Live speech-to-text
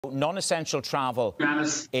Non-essential travel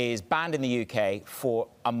is banned in the UK for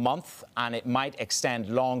a month, and it might extend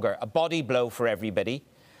longer. A body blow for everybody.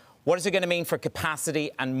 What is it going to mean for capacity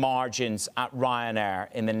and margins at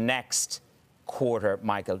Ryanair in the next quarter,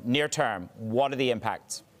 Michael? Near term, what are the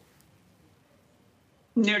impacts?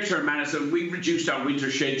 Near term, Madison, we've reduced our winter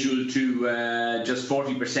schedule to just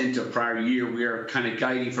 40% of prior year. We're kind of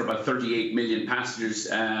guiding for about 38 million passengers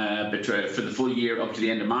for the full year up to the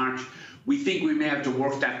end of March. We think we may have to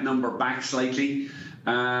work that number back slightly.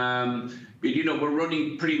 We're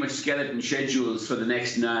running pretty much skeleton schedules for the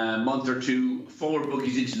next month or two. Forward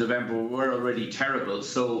bookings into November were already terrible.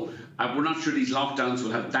 So we're not sure these lockdowns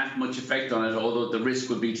will have that much effect on it, although the risk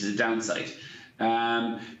would be to the downside.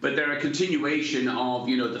 But they're a continuation of,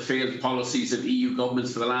 the failed policies of EU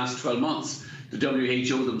governments for the last 12 months. The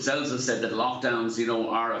WHO themselves have said that lockdowns,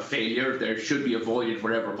 are a failure. They should be avoided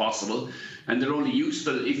wherever possible. And they're only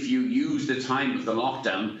useful if you use the time of the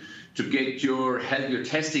lockdown to get your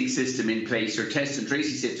testing system in place, your test and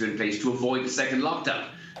tracing system in place to avoid the second lockdown.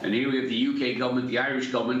 And here we have the UK government, the Irish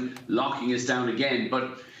government locking us down again.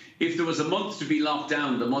 But if there was a month to be locked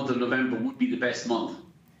down, the month of November would be the best month.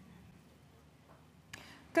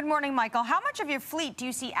 Good morning, Michael. How much of your fleet do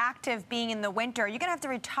you see active being in the winter? You're going to have to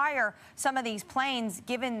retire some of these planes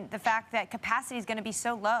given the fact that capacity is going to be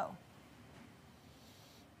so low.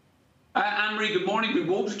 Anne-Marie, good morning. We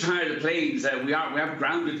won't retire the planes. We have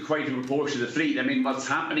grounded quite a proportion of the fleet. I mean, what's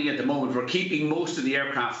happening at the moment, we're keeping most of the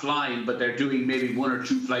aircraft flying, but they're doing maybe 1 or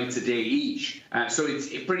 2 flights a day each. So it's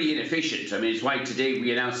pretty inefficient. I mean, it's why today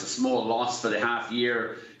we announced a small loss for the half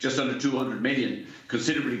year, just under 200 million,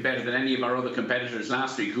 considerably better than any of our other competitors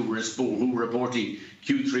last week who were reporting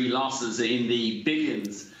Q3 losses in the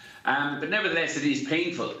billions. But nevertheless, it is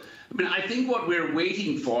painful. I mean, I think what we're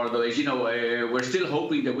waiting for, though, is, we're still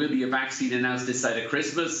hoping there will be a vaccine announced this side of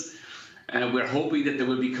Christmas. We're hoping that there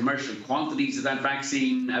will be commercial quantities of that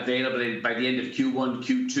vaccine available by the end of Q1,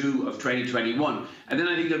 Q2 of 2021. And then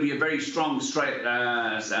I think there'll be a very strong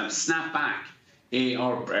snapback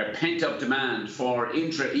or pent-up demand for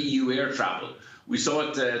intra-EU air travel. We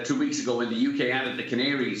saw it 2 weeks ago when the UK added the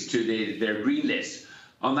Canaries to their green list.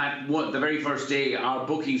 On the very first day, our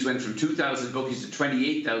bookings went from 2,000 bookings to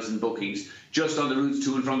 28,000 bookings just on the routes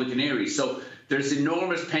to and from the Canaries. So there's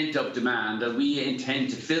enormous pent-up demand, and we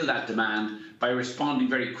intend to fill that demand by responding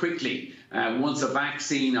very quickly once a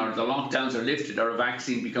vaccine or the lockdowns are lifted or a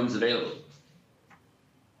vaccine becomes available.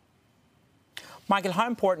 Michael, how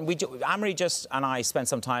important, Anne-Marie and I spent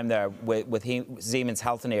some time there with Siemens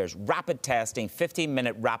Healthineers, rapid testing,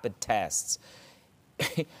 15-minute rapid tests.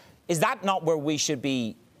 Is that not where we should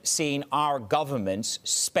be seeing our governments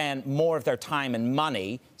spend more of their time and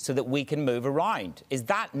money so that we can move around? Is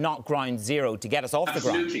that not ground zero to get us off the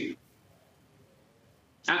ground? Absolutely.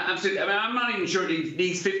 Absolutely. I mean, I'm not even sure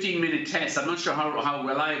these 15-minute tests, I'm not sure how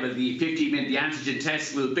reliable the 15-minute the antigen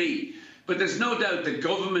tests will be. But there's no doubt that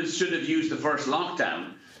governments should have used the first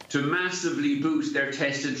lockdown to massively boost their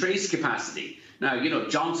test and trace capacity. Now,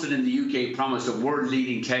 Johnson in the UK promised a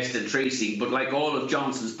world-leading test and tracing, but like all of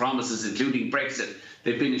Johnson's promises, including Brexit,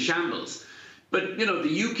 they've been in shambles. But,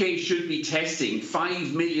 the UK should be testing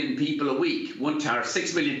 5 million people a week,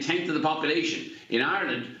 6 million, tenth of the population. In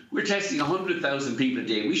Ireland, we're testing 100,000 people a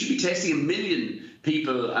day. We should be testing 1 million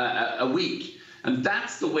people a week. And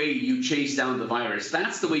that's the way you chase down the virus.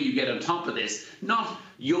 That's the way you get on top of this, not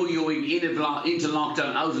yo-yoing into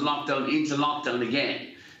lockdown, out of lockdown, into lockdown again.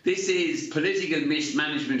 This is political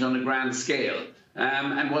mismanagement on a grand scale.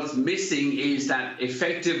 And what's missing is that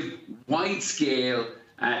effective, wide-scale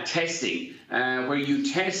testing, where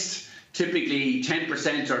you test typically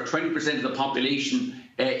 10% or 20% of the population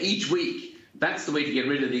each week. That's the way to get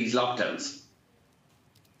rid of these lockdowns.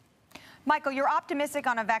 Michael, you're optimistic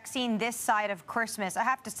on a vaccine this side of Christmas. I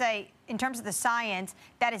have to say, in terms of the science,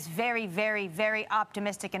 that is very, very, very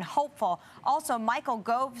optimistic and hopeful. Also, Michael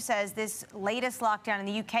Gove says this latest lockdown in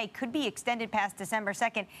the UK could be extended past December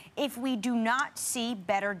 2nd if we do not see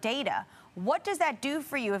better data. What does that do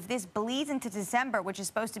for you if this bleeds into December, which is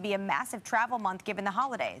supposed to be a massive travel month given the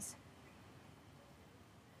holidays?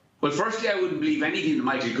 Well, firstly, I wouldn't believe anything that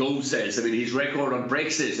Michael Gove says. I mean, his record on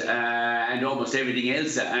Brexit and almost everything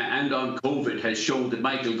else and on COVID has shown that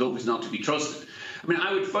Michael Gove is not to be trusted. I mean,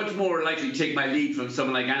 I would much more likely take my lead from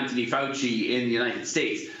someone like Anthony Fauci in the United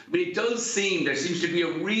States. I mean, there seems to be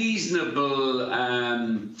a reasonable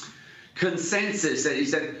consensus that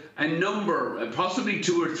is that a number, possibly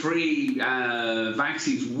 2 or 3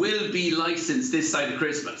 vaccines will be licensed this side of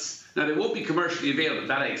Christmas. Now, they won't be commercially available,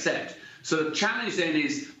 that I accept. So the challenge then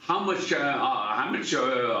is how much of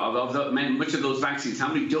those vaccines,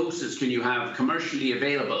 how many doses can you have commercially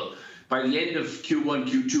available by the end of Q1,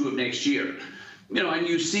 Q2 of next year. And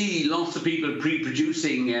you see lots of people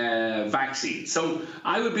pre-producing vaccines. So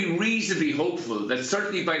I would be reasonably hopeful that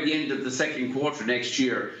certainly by the end of the second quarter next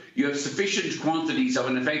year, you have sufficient quantities of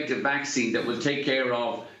an effective vaccine that will take care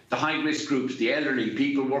of the high-risk groups, the elderly,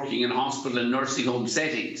 people working in hospital and nursing home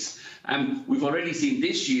settings. We've already seen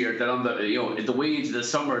this year that on the way into the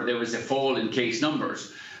summer, there was a fall in case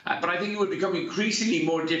numbers. But I think it would become increasingly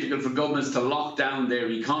more difficult for governments to lock down their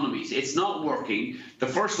economies. It's not working. The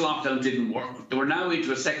first lockdown didn't work. We're now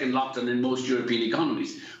into a second lockdown in most European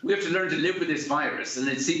economies. We have to learn to live with this virus, and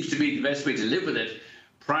it seems to be the best way to live with it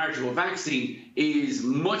prior to a vaccine is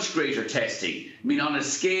much greater testing. I mean, on a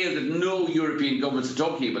scale that no European governments are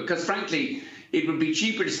talking about, because frankly, it would be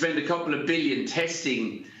cheaper to spend a couple of billion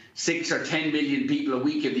testing 6 or 10 million people a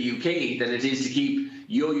week in the UK than it is to keep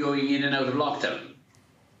yo-yoing in and out of lockdown.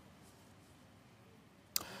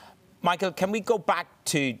 Michael, can we go back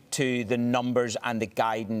to the numbers and the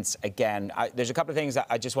guidance again? There's a couple of things that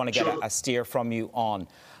I just want to get a steer from you on.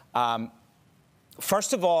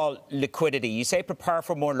 First of all, liquidity. You say prepare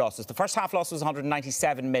for more losses. The first half loss was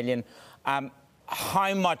 197 million.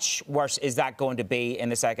 How much worse is that going to be in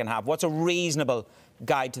the second half? What's a reasonable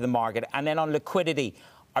guide to the market? And then on liquidity,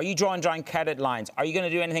 are you drawing down credit lines? Are you going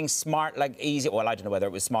to do anything smart like easy? Well, I don't know whether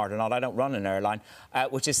it was smart or not. I don't run an airline,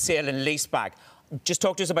 which is sale and leaseback. Just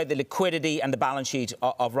talk to us about the liquidity and the balance sheet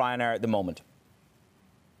of Ryanair at the moment.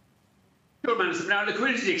 Sure, man. Now,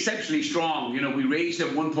 liquidity is exceptionally strong. We raised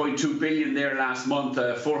 1.2 billion there last month,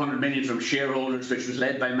 400 million from shareholders, which was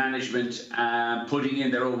led by management putting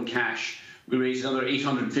in their own cash. We raised another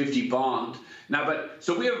 850 bond. Now,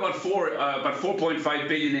 so we have about 4.5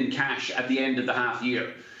 billion in cash at the end of the half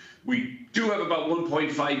year. We do have about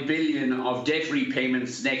 1.5 billion of debt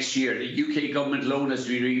repayments next year. The UK government loan has to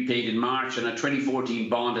be repaid in March and a 2014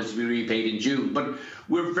 bond has to be repaid in June. But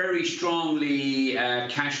we're very strongly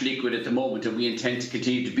cash liquid at the moment, and we intend to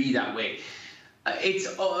continue to be that way.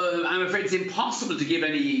 I'm afraid it's impossible to give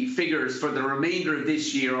any figures for the remainder of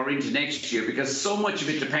this year or into next year because so much of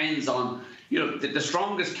it depends on the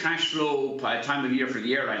strongest cash flow time of year for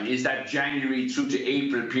the airline is that January through to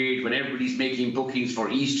April period when everybody's making bookings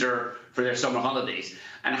for Easter, for their summer holidays.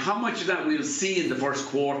 And how much of that we'll see in the first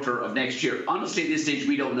quarter of next year, honestly, at this stage,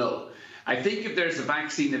 we don't know. I think if there's a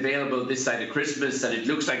vaccine available this side of Christmas and it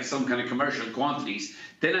looks like some kind of commercial quantities,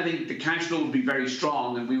 then I think the cash flow will be very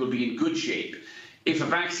strong and we will be in good shape. If a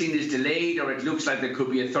vaccine is delayed or it looks like there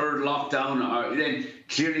could be a third lockdown, then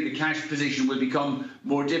clearly the cash position will become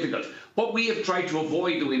more difficult. What we have tried to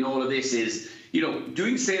avoid, though, in all of this is,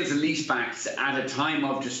 doing sales and leasebacks at a time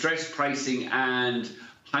of distressed pricing and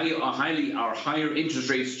higher interest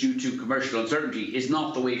rates due to commercial uncertainty is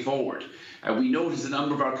not the way forward. We notice a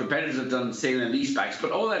number of our competitors have done sale and leasebacks,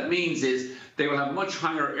 but all that means is they will have much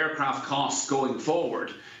higher aircraft costs going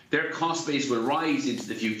forward. Their cost base will rise into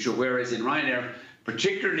the future, whereas in Ryanair,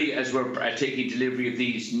 particularly as we're taking delivery of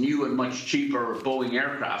these new and much cheaper Boeing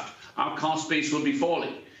aircraft, our cost base will be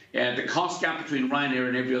falling. The cost gap between Ryanair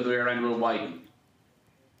and every other airline will widen.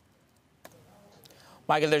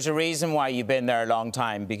 Michael, there's a reason why you've been there a long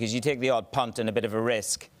time, because you take the odd punt and a bit of a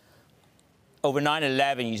risk. Over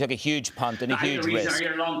 9/11, you took a huge punt and a huge risk. You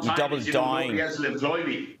doubled down. Nobody else will employ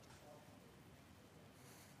me.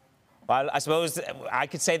 Well, I suppose I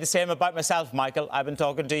could say the same about myself, Michael. I've been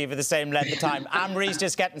talking to you for the same length of time. Anne-Marie's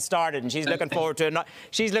just getting started, and she's looking forward to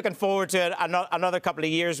another couple of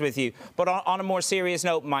years with you. But on a more serious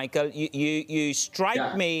note, Michael, you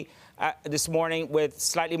strike me this morning with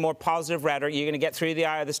slightly more positive rhetoric. You're going to get through the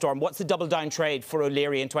eye of the storm. What's the double down trade for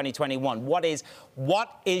O'Leary in 2021? What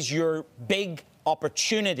is your big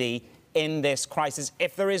opportunity in this crisis,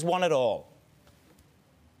 if there is one at all?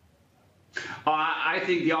 I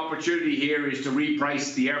think the opportunity here is to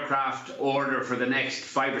reprice the aircraft order for the next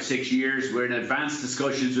 5 or 6 years. We're in advanced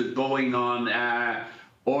discussions with Boeing on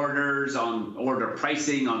orders, on order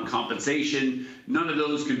pricing, on compensation. None of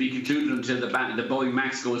those can be concluded until the Boeing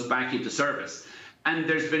MAX goes back into service. And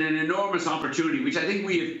there's been an enormous opportunity, which I think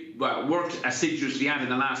we have worked assiduously at in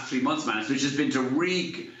the last 3 months, which has been to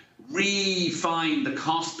refine the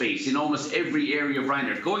cost base in almost every area of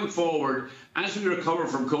Ryanair. Going forward, as we recover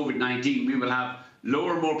from COVID-19, we will have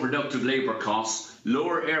lower, more productive labour costs,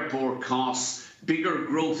 lower airport costs, bigger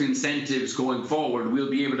growth incentives going forward. We'll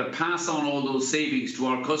be able to pass on all those savings to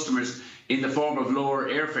our customers in the form of lower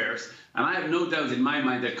airfares. And I have no doubt in my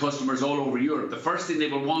mind that customers all over Europe, the first thing they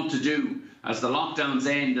will want to do as the lockdowns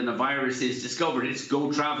end and the virus is discovered is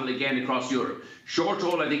go travel again across Europe. Short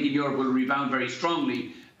haul, I think, in Europe will rebound very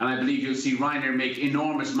strongly, and I believe you'll see Ryanair make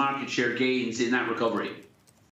enormous market share gains in that recovery.